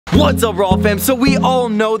What's up, Rawwfam? So we all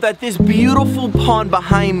know that this beautiful pond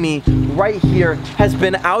behind me right here has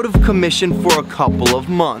been out of commission for a couple of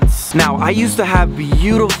months. Now, I used to have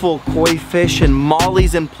beautiful koi fish and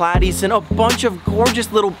mollies and platies and a bunch of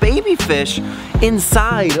gorgeous little baby fish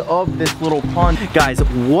inside of this little pond. Guys,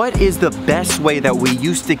 what is the best way that we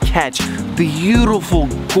used to catch beautiful,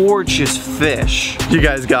 gorgeous fish? You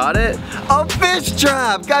guys got it? A fish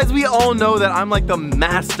trap! Guys, we all know that I'm like the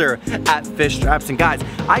master at fish traps. And guys,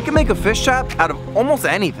 I can make a fish trap out of almost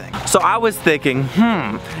anything. So I was thinking,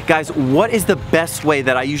 guys, what is the best way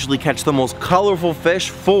that I usually catch the most colorful fish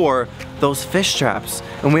for those fish traps?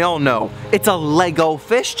 And we all know it's a Lego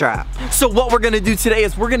fish trap. So what we're gonna do today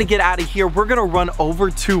is we're gonna get out of here. We're gonna run over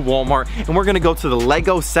to Walmart and we're gonna go to the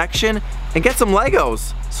Lego section and get some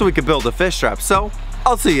Legos so we can build a fish trap. So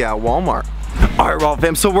I'll see you at Walmart. Alright,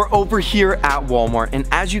 Rawwfam, so we're over here at Walmart, and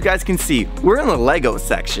as you guys can see, we're in the Lego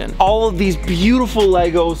section. All of these beautiful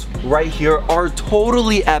Legos right here are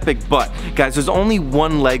totally epic, but guys, there's only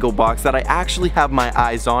one Lego box that I actually have my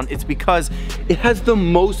eyes on. It's because it has the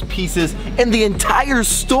most pieces in the entire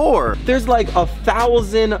store. There's like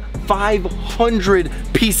 1,500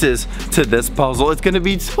 pieces to this puzzle. It's gonna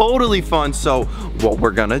be totally fun. So what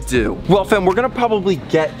we're gonna do, well, fam, we're gonna probably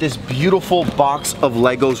get this beautiful box of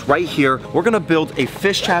Legos right here. We're gonna build a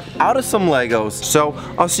fish trap out of some Legos. So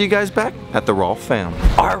I'll see you guys back at the Rawwfam.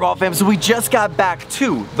 All right, Rawwfam, so we just got back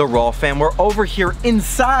to the Rawwfam. We're over here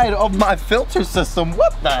inside of my filter system.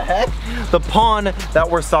 What the heck? The pond that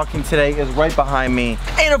we're stocking today is right behind me.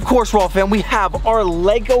 And of course, Rawwfam, we have our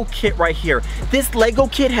Lego kit right here. This Lego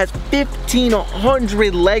kit has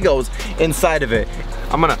 1,500 Legos inside of it.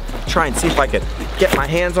 I'm gonna try and see if I could get my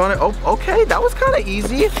hands on it. Oh, okay, that was kind of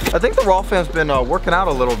easy. I think the Rawwfam's been working out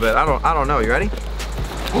a little bit. I don't know. You ready?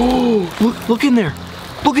 Oh, look in there.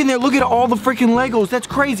 Look in there. Look at all the freaking Legos. That's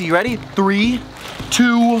crazy. You ready? 3,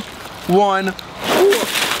 2, 1.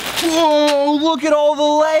 Whoa! Look at all the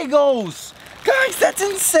Legos. Guys, that's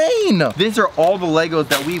insane. These are all the Legos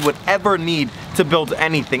that we would ever need to build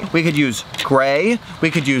anything. We could use gray,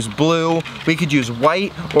 we could use blue, we could use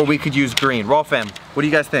white, or we could use green. Rawwfam, what do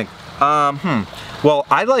you guys think? Well,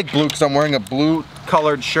 I like blue because I'm wearing a blue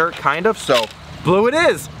colored shirt, kind of, so blue it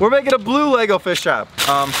is. We're making a blue Lego fish trap.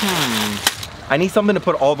 I need something to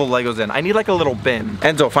put all the Legos in. I need like a little bin.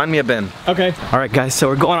 Enzo, find me a bin. Okay. All right, guys, so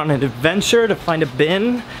we're going on an adventure to find a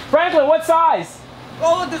bin. Franklin, what size?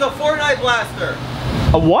 Oh, look, there's a Fortnite blaster.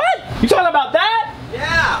 A what? You talking about that?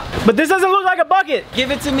 Yeah. But this doesn't look like a bucket. Give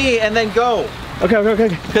it to me and then go. Okay.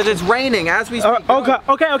 Because it's raining as we speak. Okay. I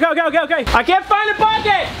can't find a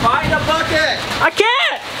bucket. Find a bucket. I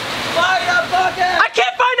can't. Find a bucket. I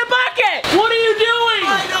can't find a bucket. What are you doing?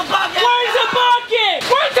 Find a bucket. Where's the bucket?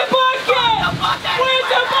 Where's the bucket? Find a bucket. Where's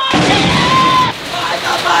the bucket? Find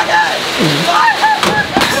a bucket. Find a bucket.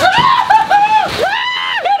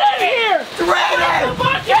 Get in here. It's raining. The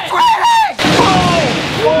bucket. It's raining.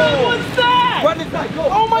 What was that? Run inside. Go.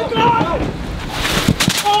 Oh my God.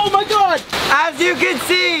 Oh my God. As you can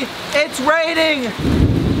see, it's raining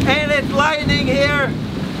and it's lightning here.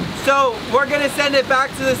 So we're gonna send it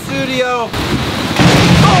back to the studio.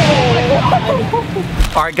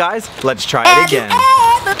 Oh. All right, guys, let's try it again.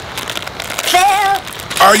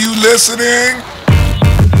 Are you listening?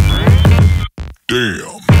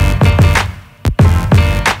 Damn.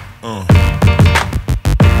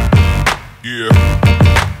 Yeah.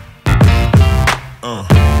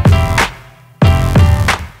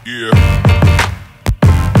 Yeah.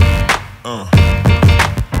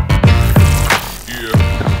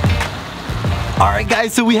 Alright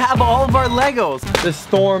guys, so we have all of our Legos. The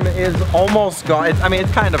storm is almost gone. It's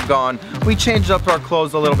kind of gone. We changed up our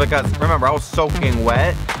clothes a little bit, guys. Remember, I was soaking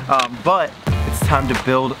wet, but it's time to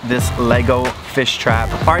build this Lego fish trap.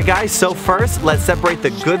 Alright guys, so first, let's separate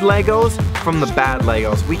the good Legos from the bad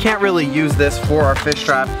Legos. We can't really use this for our fish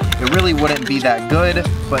trap. It really wouldn't be that good,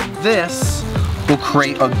 but this will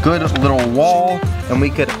create a good little wall and we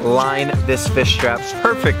could line this fish trap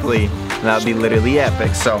perfectly. And that would be literally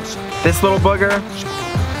epic. So this little booger,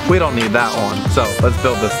 we don't need that one. So let's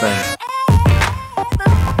build this thing.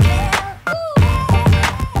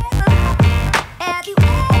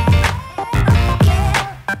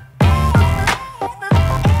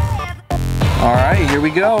 All right, here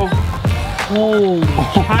we go. Holy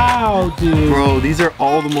cow, dude. Bro, these are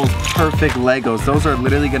all the most perfect Legos. Those are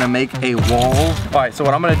literally gonna make a wall. All right, so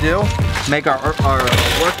what I'm gonna do, make our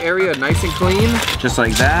work area nice and clean, just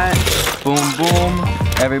like that. Boom, boom.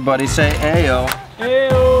 Everybody say ayo.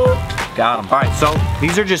 Ayo. Got them. All right, so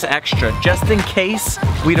these are just extra, just in case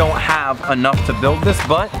we don't have enough to build this,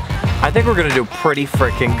 but I think we're gonna do pretty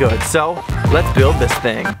freaking good. So let's build this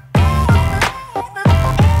thing.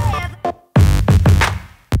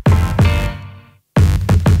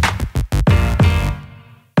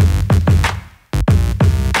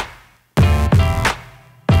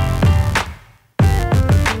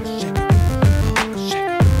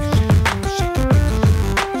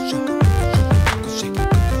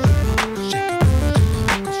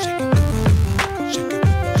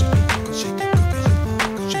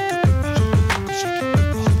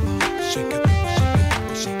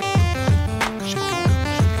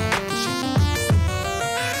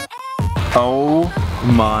 Oh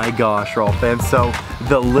my gosh, Rawwfam. So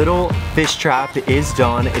the little fish trap is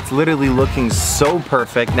done. It's literally looking so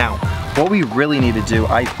perfect. Now, what we really need to do,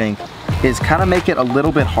 I think, is kind of make it a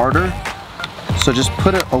little bit harder. So just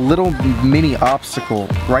put a little mini obstacle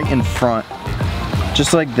right in front,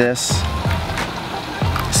 just like this.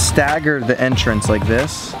 Stagger the entrance like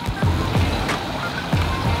this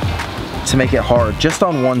to make it hard, just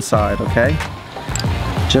on one side, okay?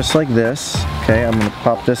 Just like this. Okay, I'm gonna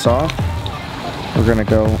pop this off. We're gonna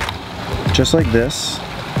go just like this,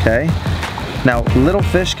 okay? Now, little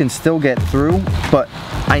fish can still get through, but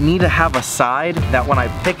I need to have a side that when I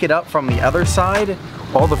pick it up from the other side,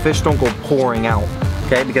 all the fish don't go pouring out,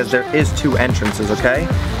 okay? Because there is two entrances, okay?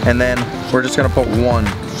 And then we're just gonna put one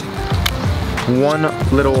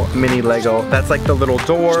little mini Lego. That's like the little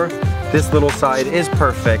door. This little side is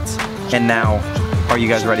perfect. And now, are you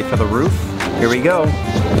guys ready for the roof? Here we go.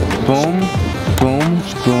 Boom, boom,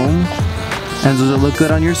 boom. And does it look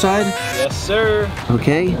good on your side? Yes, sir.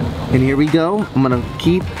 Okay, and here we go. I'm gonna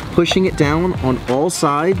keep pushing it down on all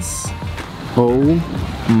sides. Oh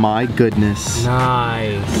my goodness.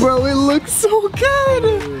 Nice. Bro, it looks so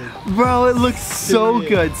good. Bro, it looks so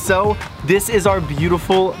good. So this is our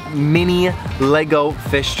beautiful mini Lego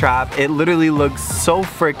fish trap. It literally looks so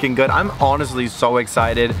freaking good. I'm honestly so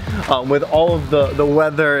excited with all of the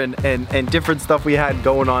weather and different stuff we had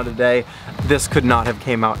going on today. This could not have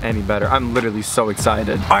came out any better. I'm literally so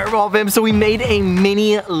excited. All right, Rawwfam, so we made a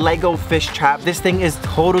mini Lego fish trap. This thing is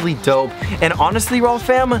totally dope. And honestly,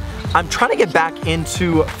 Rawwfam, I'm trying to get back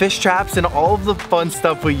into fish traps and all of the fun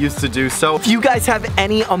stuff we used to do. So if you guys have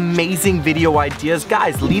any amazing video ideas,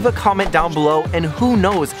 guys, leave a comment down below, and who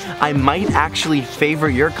knows, I might actually favor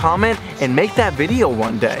your comment and make that video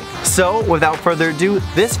one day. So without further ado,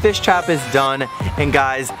 this fish trap is done. And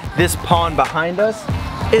guys, this pond behind us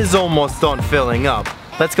is almost done filling up.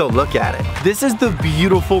 Let's go look at it. This is the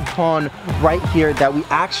beautiful pond right here that we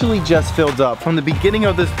actually just filled up. From the beginning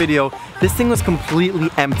of this video, this thing was completely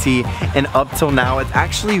empty, and up till now, it's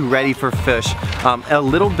actually ready for fish. A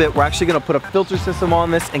little bit, we're actually gonna put a filter system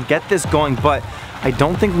on this and get this going, but I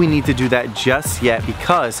don't think we need to do that just yet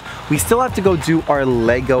because we still have to go do our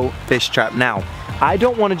Lego fish trap. Now, I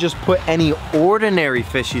don't want to just put any ordinary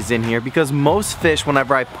fishies in here because most fish,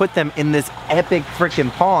 whenever I put them in this epic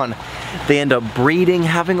freaking pond, they end up breeding,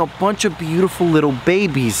 having a bunch of beautiful little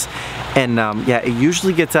babies. And yeah, it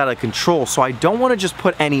usually gets out of control. So I don't want to just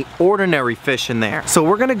put any ordinary fish in there. So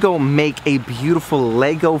we're gonna go make a beautiful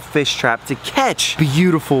Lego fish trap to catch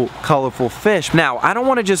beautiful, colorful fish. Now, I don't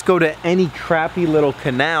want to just go to any crappy little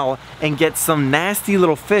canal and get some nasty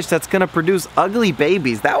little fish that's gonna produce ugly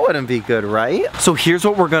babies. That wouldn't be good, right? So here's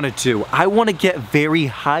what we're gonna do. I want to get very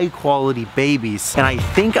high quality babies, and I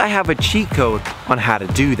think I have a cheat code on how to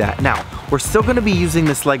do that. Now, we're still gonna be using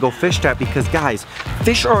this Lego fish trap because, guys,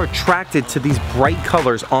 fish are attracted to these bright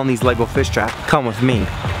colors on these Lego fish traps. Come with me.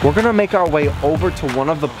 We're gonna make our way over to one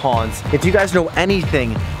of the ponds. If you guys know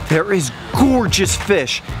anything, there is gorgeous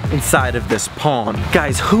fish inside of this pond.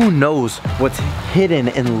 Guys, who knows what's hidden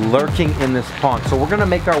and lurking in this pond? So we're gonna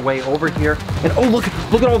make our way over here, and oh, look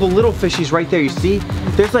at all the little fishies right there. You see?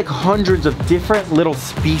 There's like hundreds of different little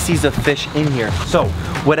species of fish in here. So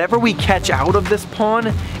whatever we catch out of this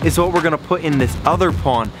pond is what we're gonna put in this other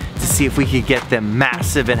pond to see if we could get them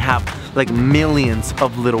massive and have like millions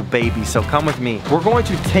of little babies. So come with me. We're going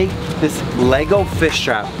to take this Lego fish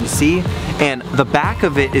trap, you see? And the back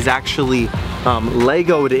of it is actually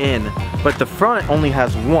Legoed in, but the front only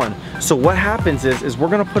has one. So what happens is we're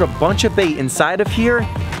gonna put a bunch of bait inside of here,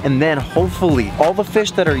 and then hopefully all the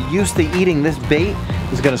fish that are used to eating this bait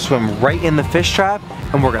is gonna swim right in the fish trap,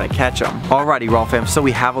 and we're gonna catch them. Alrighty, Rawwfam, so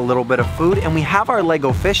we have a little bit of food and we have our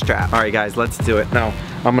Lego fish trap. Alright guys, let's do it. Now,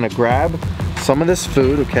 I'm gonna grab some of this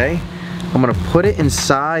food, okay? I'm gonna put it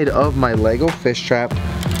inside of my Lego fish trap.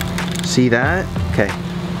 See that? Okay.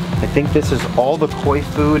 I think this is all the koi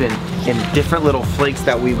food and different little flakes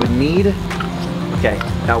that we would need. Okay,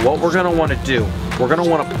 now what we're gonna wanna do, we're gonna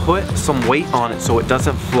wanna put some weight on it so it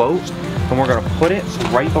doesn't float, and we're gonna put it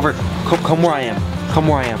right over, come where I am, come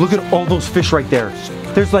where I am. Look at all those fish right there.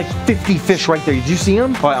 There's like 50 fish right there. Did you see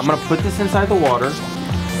them? All right, I'm gonna put this inside the water.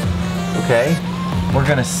 Okay, we're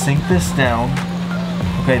gonna sink this down.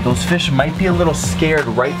 Okay, those fish might be a little scared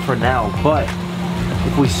right for now, but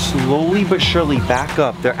if we slowly but surely back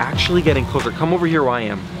up, they're actually getting closer. Come over here where I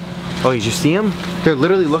am. Oh, did you see them? They're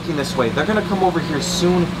literally looking this way. They're gonna come over here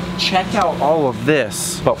soon, check out all of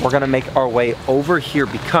this. But we're gonna make our way over here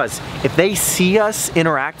because if they see us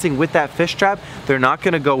interacting with that fish trap, they're not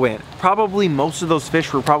gonna go in. Probably most of those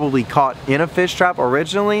fish were probably caught in a fish trap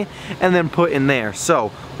originally and then put in there. So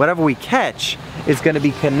whatever we catch is gonna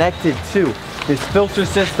be connected to this filter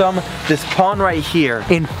system, this pond right here.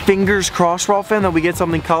 And fingers crossed, Rawwfam, that we get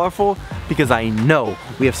something colorful because I know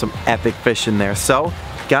we have some epic fish in there. So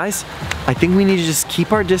guys, I think we need to just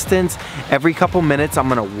keep our distance. Every couple minutes, I'm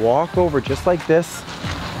gonna walk over just like this.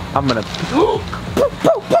 I'm gonna, bro,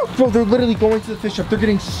 they're literally going to the fish trap. They're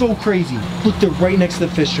getting so crazy. Look, they're right next to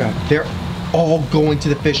the fish trap. They're all going to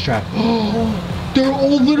the fish trap. They're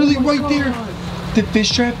all literally right there. The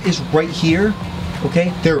fish trap is right here,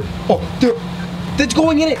 okay? It's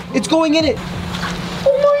going in it. It's going in it.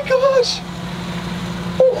 Oh my gosh.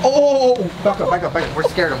 Oh, back up. We're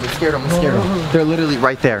scared of them. They're literally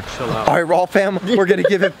right there. All right, Rawwfam, we're gonna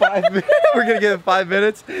give it 5 minutes. We're gonna give it 5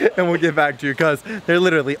 minutes and we'll get back to you because they're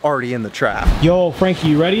literally already in the trap. Yo, Frankie,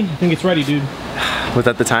 you ready? I think it's ready, dude. Was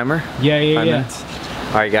that the timer? Yeah. Minutes?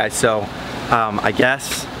 All right, guys, so I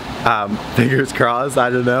guess, fingers crossed, I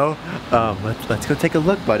don't know. Let's go take a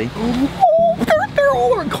look, buddy. They're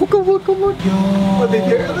all over. Go look. Yo. Were they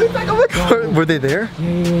there? Were they there?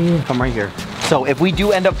 Yeah. Come right here. So if we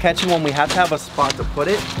do end up catching one, we have to have a spot to put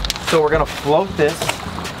it. So we're gonna float this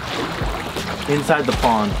inside the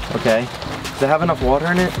pond, okay? Does it have enough water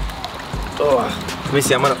in it? Let me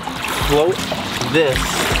see, I'm gonna float this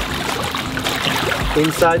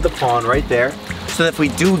inside the pond right there. So that if we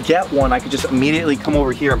do get one, I could just immediately come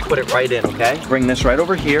over here and put it right in, okay? Bring this right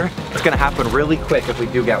over here. It's gonna happen really quick if we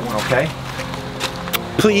do get one, okay?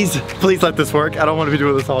 Please let this work. I don't want to be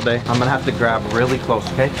doing this all day. I'm gonna have to grab really close,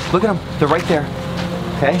 okay? Look at them, they're right there,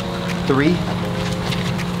 okay? 3.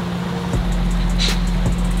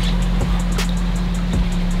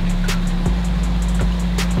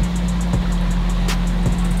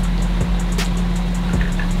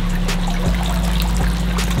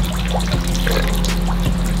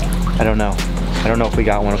 I don't know if we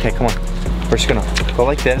got one. Okay, come on. We're just gonna go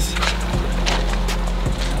like this.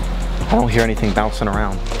 I don't hear anything bouncing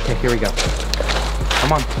around. Okay, here we go.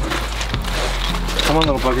 Come on. Come on,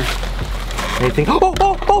 little bugger. Anything?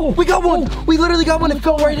 Oh, we got one. We literally got one. It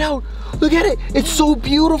fell right out. Look at it. It's so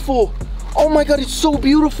beautiful. Oh my God, it's so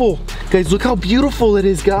beautiful. Guys, look how beautiful it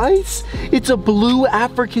is, guys. It's a blue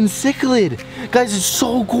African cichlid. Guys, it's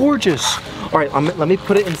so gorgeous. All right, let me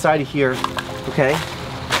put it inside of here, okay?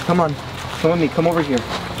 Come on, come with me, come over here.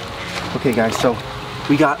 Okay, guys, so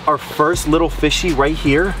we got our first little fishy right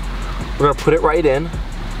here. We're gonna put it right in.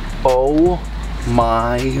 Oh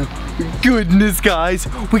my goodness, guys.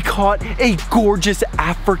 We caught a gorgeous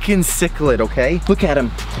African cichlid, okay? Look at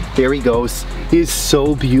him. There he goes. He is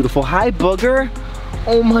so beautiful. Hi, booger.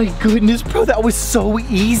 Oh my goodness, bro. That was so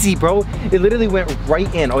easy, bro. It literally went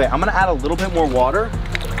right in. Okay, I'm gonna add a little bit more water.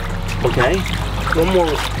 Okay, a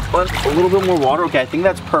little bit more water. Okay, I think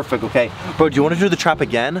that's perfect, okay? Bro, do you want to do the trap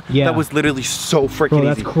again? Yeah. That was literally so freaking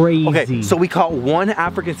easy. That's crazy. Okay, so we caught one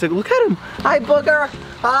African cichlid. Look at him. Hi, booger.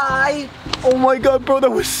 Hi. Oh my God, bro, that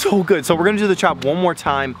was so good. So we're gonna do the trap one more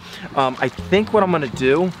time. I think what I'm gonna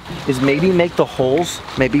do is maybe make the holes,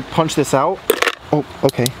 maybe punch this out. Oh,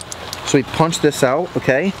 okay. So we punch this out,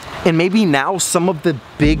 okay? And maybe now some of the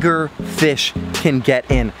bigger fish can get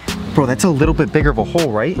in. Bro, that's a little bit bigger of a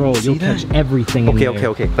hole, right? Bro, you'll catch everything in there.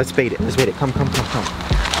 Okay. Let's bait it. Come.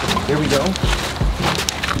 Here we go.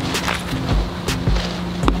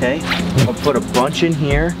 Okay. I'll put a bunch in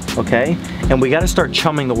here, okay? And we gotta start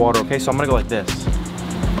chumming the water, okay? So I'm gonna go like this.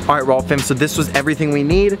 All right, Rawwfam, so this was everything we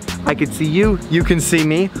need. I could see you, you can see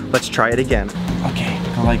me. Let's try it again. Okay,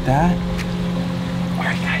 go like that. All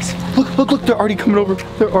right, guys. Look, they're already coming over.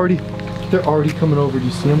 They're already coming over. Do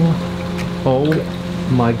you see them? Oh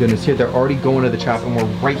my goodness, here, they're already going to the trap and we're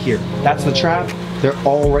right here. That's the trap. They're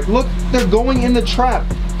all right. Look, they're going in the trap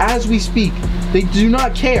as we speak. They do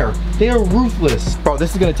not care. They are ruthless. Bro,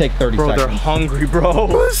 this is gonna take 30 seconds. Bro, they're hungry, bro.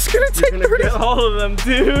 This is gonna take 30 seconds. All of them,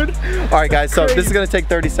 dude. All right, guys, so this is gonna take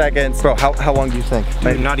 30 seconds. Bro, how long do you think?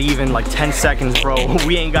 Dude, not even like 10 seconds, bro.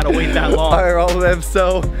 We ain't gotta wait that long. All right, all of them.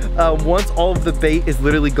 So once all of the bait is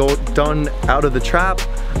literally done out of the trap,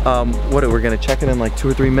 we're gonna check it in like 2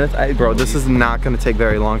 or 3 minutes. Bro, this is not gonna take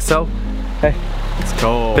very long. So, hey, let's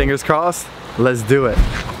go. Fingers crossed. Let's do it.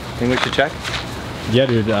 Think we should check? Yeah,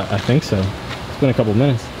 dude, I think so. It's been a couple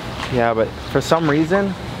minutes. Yeah, but for some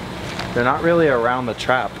reason, they're not really around the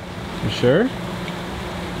trap. You sure?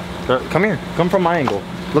 Come here. Come from my angle.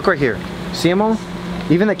 Look right here. See them all?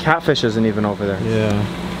 Even the catfish isn't even over there. Yeah.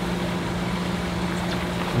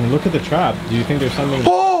 I mean, look at the trap. Do you think there's something?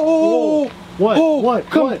 Oh! What? Oh, What?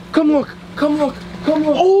 Come, What? come look. Come look. Come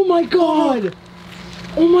look. Oh my god!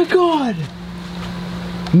 Oh my god!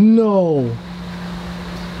 No.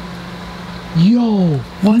 Yo,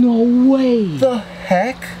 no way. The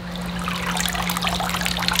heck?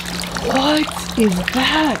 What is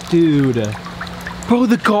that, dude? Bro,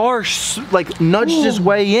 the gar like nudged his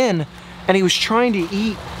way in, and he was trying to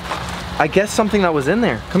eat, I guess, something that was in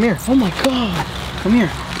there. Come here. Oh my god. Come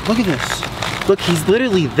here. Look at this. Look, he's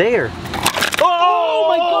literally there. Oh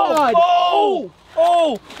my god. Oh!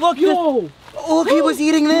 Oh! Look, Yo. look, he was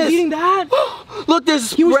eating this. He was eating that? Look,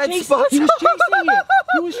 there's He was red chasing, spots. he was chasing it.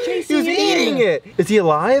 He was chasing He was it. eating it. Is he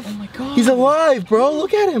alive? Oh my god. He's alive, bro.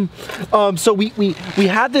 Look at him. So we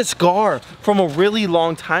had this gar from a really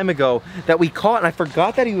long time ago that we caught, and I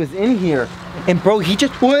forgot that he was in here. And bro, he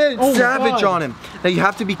just went savage on him. Now you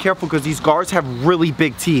have to be careful because these gars have really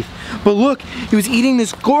big teeth. But look, he was eating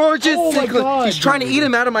this gorgeous cichlid. God, He's trying to eat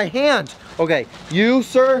him out of my hand. Okay, you,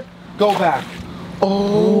 sir, go back.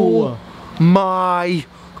 Oh my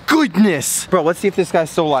goodness. Bro, let's see if this guy's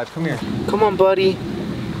still alive. Come here. Come on, buddy.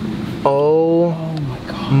 Oh my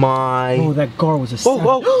god. My. Oh, that gar was a savage.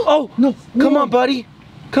 Oh, no. Come on, buddy.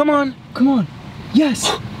 Come on. Come on.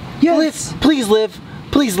 Yes. Yes. Please live.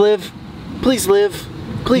 Please live. Please live.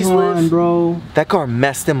 Please live. Come on, bro. That gar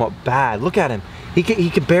messed him up bad. Look at him. He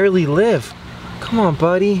could barely live. Come on,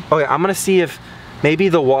 buddy. Okay, I'm gonna see if maybe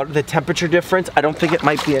the temperature difference, I don't think it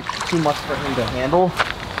might be too much for him to handle.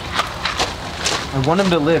 I want him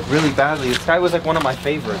to live really badly. This guy was like one of my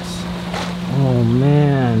favorites. Oh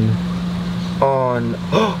man.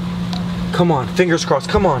 Come on, fingers crossed.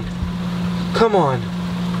 Come on. Come on.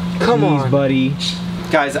 Come on. Please, buddy.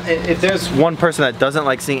 Guys, if there's one person that doesn't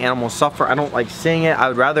like seeing animals suffer, I don't like seeing it. I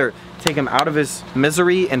would rather take him out of his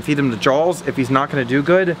misery and feed him to Jaws if he's not gonna do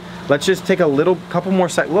good. Let's just take couple more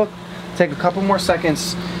seconds. Look, take a couple more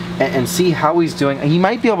seconds and see how he's doing. He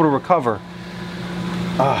might be able to recover.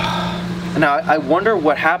 Now, I wonder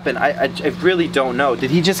what happened. I really don't know.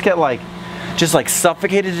 Did he just get just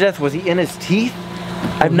suffocated to death? Was he in his teeth?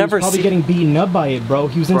 I've never seen. Probably getting beaten up by it, bro.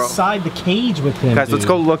 He was inside the cage with him. Guys, let's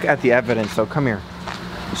go look at the evidence. So come here.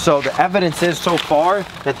 So the evidence is so far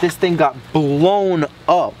that this thing got blown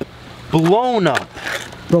up. Blown up.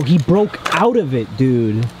 Bro, he broke out of it,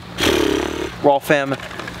 dude. Rawwfam,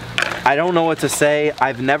 I don't know what to say.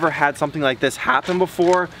 I've never had something like this happen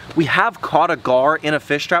before. We have caught a gar in a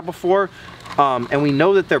fish trap before, and we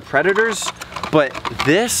know that they're predators, but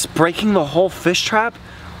this, breaking the whole fish trap,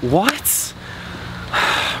 what?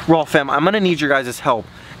 Rawwfam, I'm gonna need your guys' help.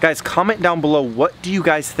 Guys, comment down below, what do you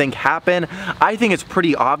guys think happened? I think it's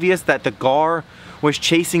pretty obvious that the gar was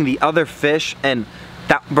chasing the other fish, and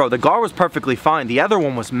that, bro, the gar was perfectly fine. The other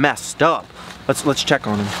one was messed up. Let's check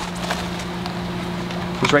on him.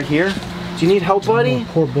 He's right here. Do you need help, buddy? Oh,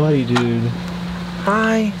 poor buddy, dude.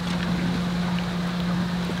 Hi.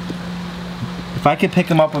 If I could pick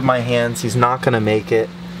him up with my hands, he's not gonna make it.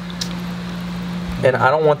 And I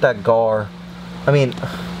don't want that gar. I mean,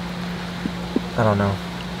 I don't know.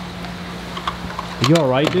 Are you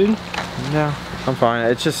alright, dude? Yeah, I'm fine.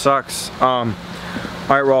 It just sucks. Alright,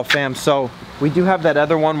 Rawwfam, so we do have that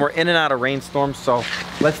other one. We're in and out of rainstorms, so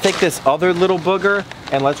let's take this other little booger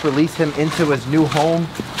and let's release him into his new home.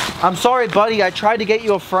 I'm sorry, buddy. I tried to get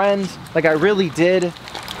you a friend. Like, I really did.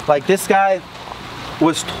 Like, this guy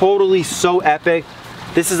was totally so epic.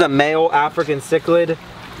 This is a male African cichlid.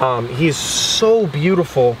 He's so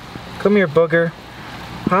beautiful. Come here, booger.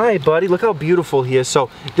 Hi, buddy. Look how beautiful he is. So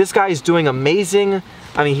this guy is doing amazing.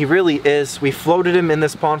 I mean, he really is. We floated him in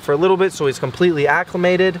this pond for a little bit, so he's completely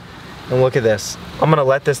acclimated. And look at this. I'm gonna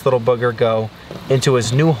let this little booger go into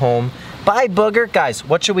his new home. Bye, booger. Guys,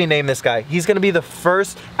 what should we name this guy? He's gonna be the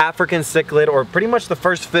first African cichlid, or pretty much the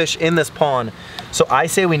first fish in this pond. So I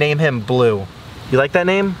say we name him Blue. You like that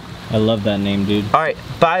name? I love that name, dude. All right,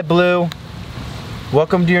 bye, Blue.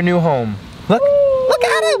 Welcome to your new home. Look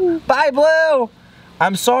at him. Bye, Blue.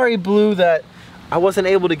 I'm sorry, Blue, that I wasn't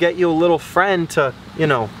able to get you a little friend to, you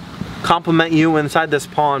know, compliment you inside this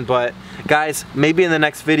pond. But guys, maybe in the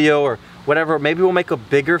next video or whatever, maybe we'll make a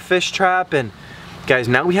bigger fish trap. And guys,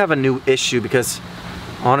 now we have a new issue because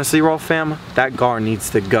honestly, Rawwfam, that gar needs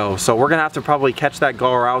to go. So we're gonna have to probably catch that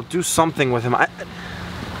gar out, do something with him.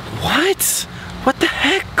 What? What the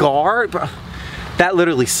heck, gar? That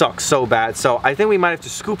literally sucks so bad. So I think we might have to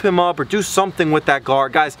scoop him up or do something with that gar.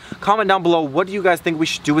 Guys, comment down below, what do you guys think we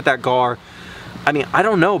should do with that gar? I mean, I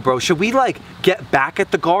don't know, bro. Should we like get back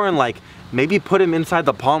at the gar and like maybe put him inside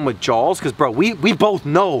the pond with Jaws, because bro, we both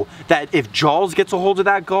know that if Jaws gets a hold of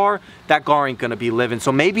that gar ain't gonna be living.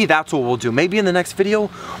 So maybe that's what we'll do. Maybe in the next video,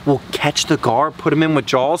 we'll catch the gar, put him in with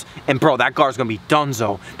Jaws, and bro, that gar's gonna be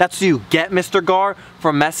donezo. That's what you get, Mr. Gar,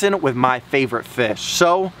 for messing with my favorite fish.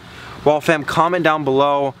 So, Rawwfam, comment down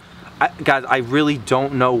below. Guys, I really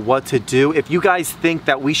don't know what to do. If you guys think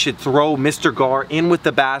that we should throw Mr. Gar in with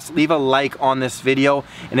the bass, leave a like on this video.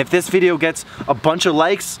 And if this video gets a bunch of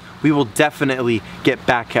likes, we will definitely get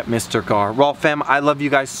back at Mr. Gar. Rawwfam, I love you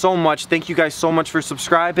guys so much. Thank you guys so much for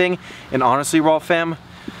subscribing. And honestly, Rawwfam,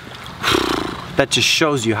 that just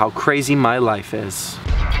shows you how crazy my life is.